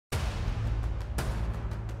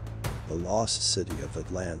the lost city of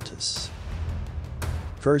Atlantis.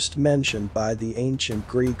 First mentioned by the ancient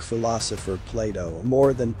Greek philosopher Plato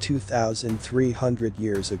more than 2,300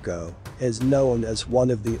 years ago, is known as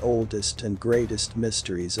one of the oldest and greatest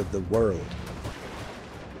mysteries of the world.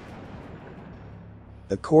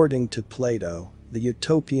 According to Plato, the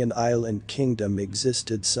utopian island kingdom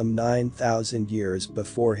existed some 9,000 years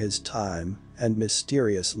before his time and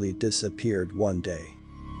mysteriously disappeared one day.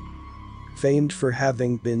 Famed for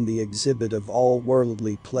having been the exhibit of all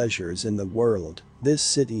worldly pleasures in the world, this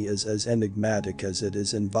city is as enigmatic as it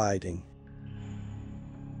is inviting.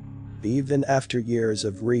 Even after years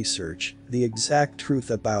of research, the exact truth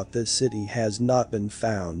about this city has not been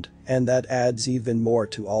found, and that adds even more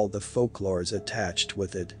to all the folklores attached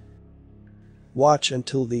with it. Watch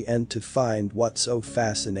until the end to find what's so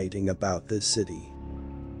fascinating about this city.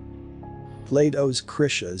 Plato's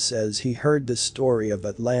Critias says he heard the story of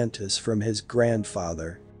Atlantis from his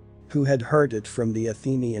grandfather, who had heard it from the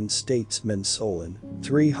Athenian statesman Solon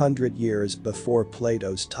 300 years before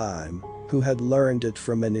Plato's time, who had learned it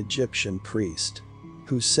from an Egyptian priest,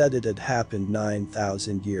 who said it had happened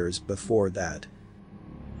 9,000 years before that.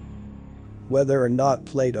 Whether or not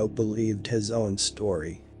Plato believed his own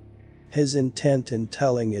story, his intent in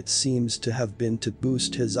telling it seems to have been to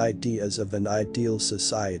boost his ideas of an ideal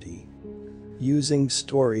society, using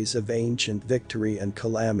stories of ancient victory and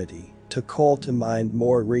calamity to call to mind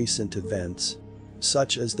more recent events,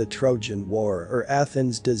 such as the Trojan War or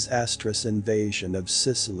Athens' disastrous invasion of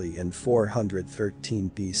Sicily in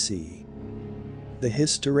 413 BC. The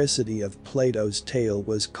historicity of Plato's tale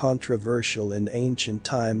was controversial in ancient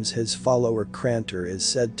times. His follower Crantor is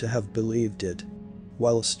said to have believed it,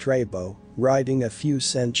 while Strabo, writing a few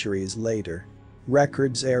centuries later,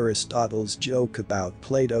 records Aristotle's joke about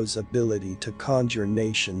Plato's ability to conjure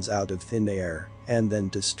nations out of thin air and then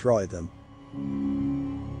destroy them.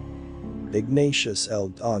 Ignatius L.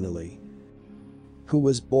 Donnelly, who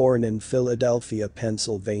was born in Philadelphia,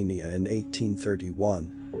 Pennsylvania in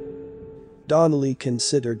 1831. Donnelly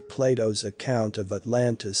considered Plato's account of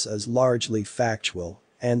Atlantis as largely factual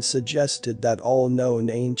and suggested that all known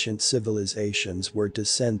ancient civilizations were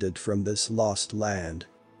descended from this lost land.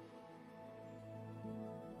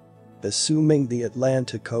 Assuming the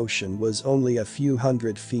Atlantic Ocean was only a few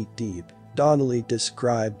hundred feet deep, Donnelly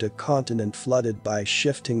described a continent flooded by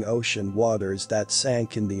shifting ocean waters that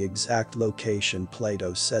sank in the exact location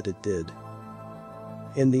Plato said it did.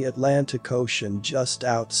 In the Atlantic Ocean just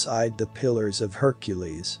outside the Pillars of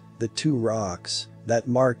Hercules, the two rocks that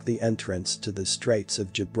mark the entrance to the Straits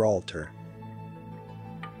of Gibraltar.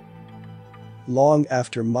 Long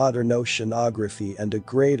after modern oceanography and a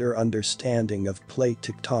greater understanding of plate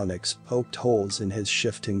tectonics poked holes in his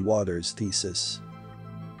shifting waters thesis,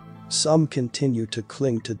 some continue to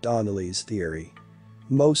cling to Donnelly's theory,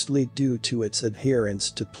 mostly due to its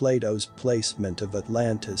adherence to Plato's placement of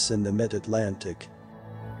Atlantis in the mid-Atlantic.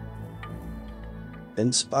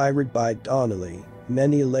 Inspired by Donnelly,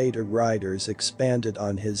 many later writers expanded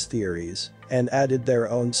on his theories and added their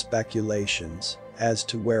own speculations as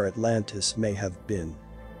to where Atlantis may have been.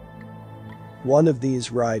 One of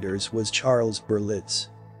these writers was Charles Berlitz,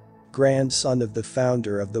 grandson of the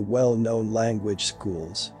founder of the well-known language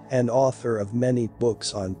schools and author of many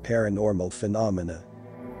books on paranormal phenomena.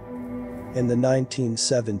 In the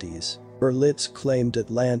 1970s, Berlitz claimed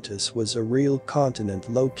Atlantis was a real continent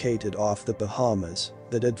located off the Bahamas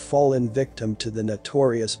that had fallen victim to the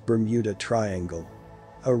notorious Bermuda Triangle,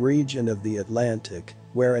 a region of the Atlantic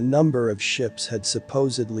where a number of ships had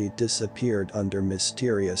supposedly disappeared under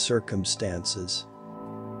mysterious circumstances.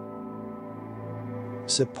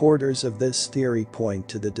 Supporters of this theory point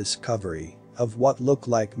to the discovery of what look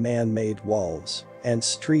like man-made walls and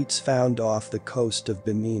streets found off the coast of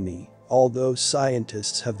Bimini, although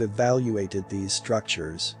scientists have evaluated these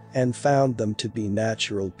structures and found them to be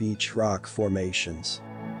natural beach rock formations.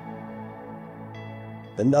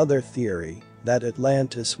 Another theory, that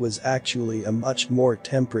Atlantis was actually a much more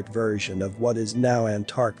temperate version of what is now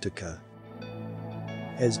Antarctica,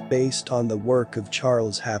 is based on the work of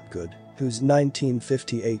Charles Hapgood, whose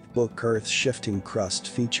 1958 book Earth's Shifting Crust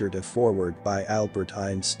featured a foreword by Albert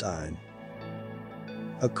Einstein.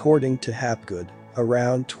 According to Hapgood,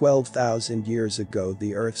 around 12,000 years ago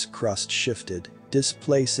the Earth's crust shifted,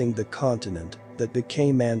 displacing the continent that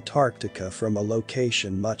became Antarctica from a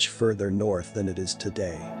location much further north than it is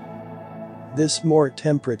today. This more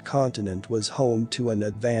temperate continent was home to an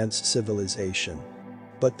advanced civilization,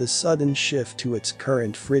 but the sudden shift to its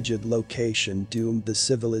current frigid location doomed the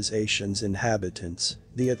civilization's inhabitants,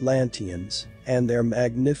 the Atlanteans, and their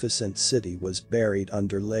magnificent city was buried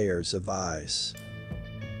under layers of ice.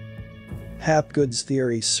 Hapgood's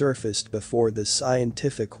theory surfaced before the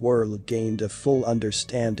scientific world gained a full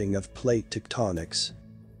understanding of plate tectonics,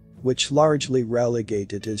 which largely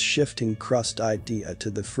relegated his shifting crust idea to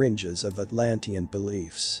the fringes of Atlantean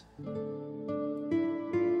beliefs.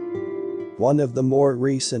 One of the more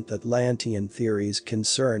recent Atlantean theories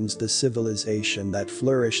concerns the civilization that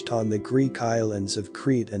flourished on the Greek islands of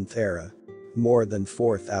Crete and Thera, more than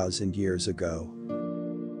 4,000 years ago.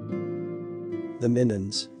 The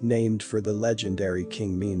Minoans, named for the legendary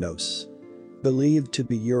king Minos, believed to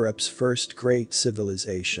be Europe's first great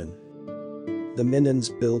civilization. The Minoans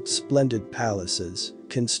built splendid palaces,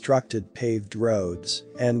 constructed paved roads,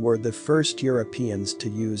 and were the first Europeans to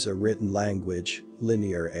use a written language,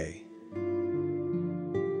 Linear A.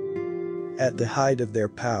 At the height of their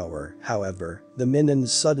power, however, the Minoans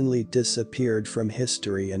suddenly disappeared from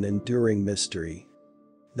history, an enduring mystery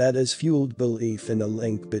that has fueled belief in a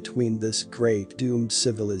link between this great doomed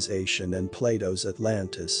civilization and Plato's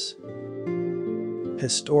Atlantis.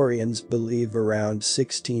 Historians believe around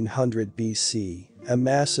 1600 BC, a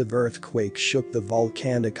massive earthquake shook the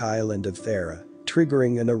volcanic island of Thera,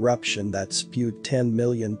 triggering an eruption that spewed 10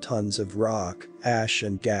 million tons of rock, ash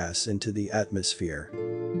and gas into the atmosphere.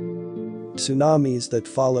 Tsunamis that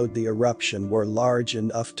followed the eruption were large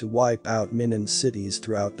enough to wipe out Minoan cities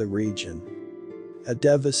throughout the region, a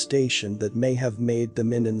devastation that may have made the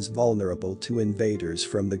Minoans vulnerable to invaders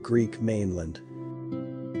from the Greek mainland.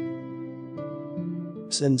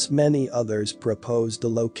 Since many others proposed the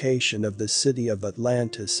location of the city of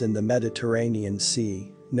Atlantis in the Mediterranean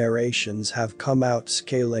Sea, narrations have come out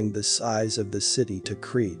scaling the size of the city to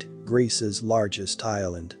Crete, Greece's largest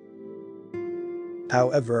island.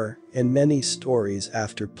 However, in many stories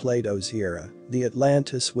after Plato's era, the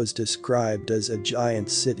Atlantis was described as a giant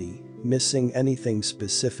city, missing anything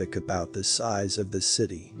specific about the size of the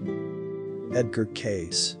city. Edgar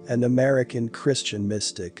Cayce, an American Christian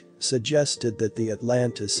mystic, suggested that the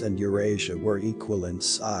Atlantis and Eurasia were equal in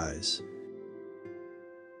size.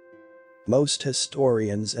 Most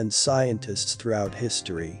historians and scientists throughout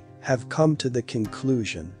history have come to the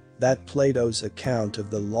conclusion that Plato's account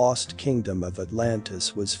of the lost kingdom of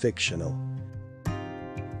Atlantis was fictional.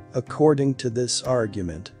 According to this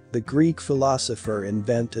argument, the Greek philosopher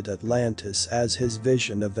invented Atlantis as his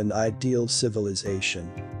vision of an ideal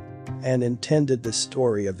civilization and intended the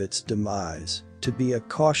story of its demise to be a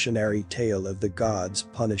cautionary tale of the gods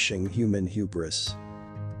punishing human hubris.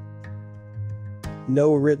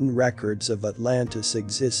 No written records of Atlantis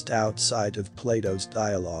exist outside of Plato's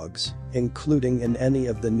dialogues, including in any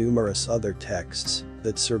of the numerous other texts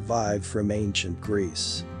that survive from ancient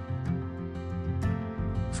Greece.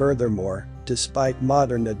 Furthermore, despite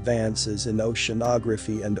modern advances in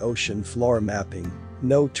oceanography and ocean floor mapping,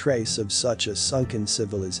 no trace of such a sunken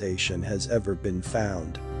civilization has ever been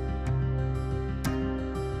found.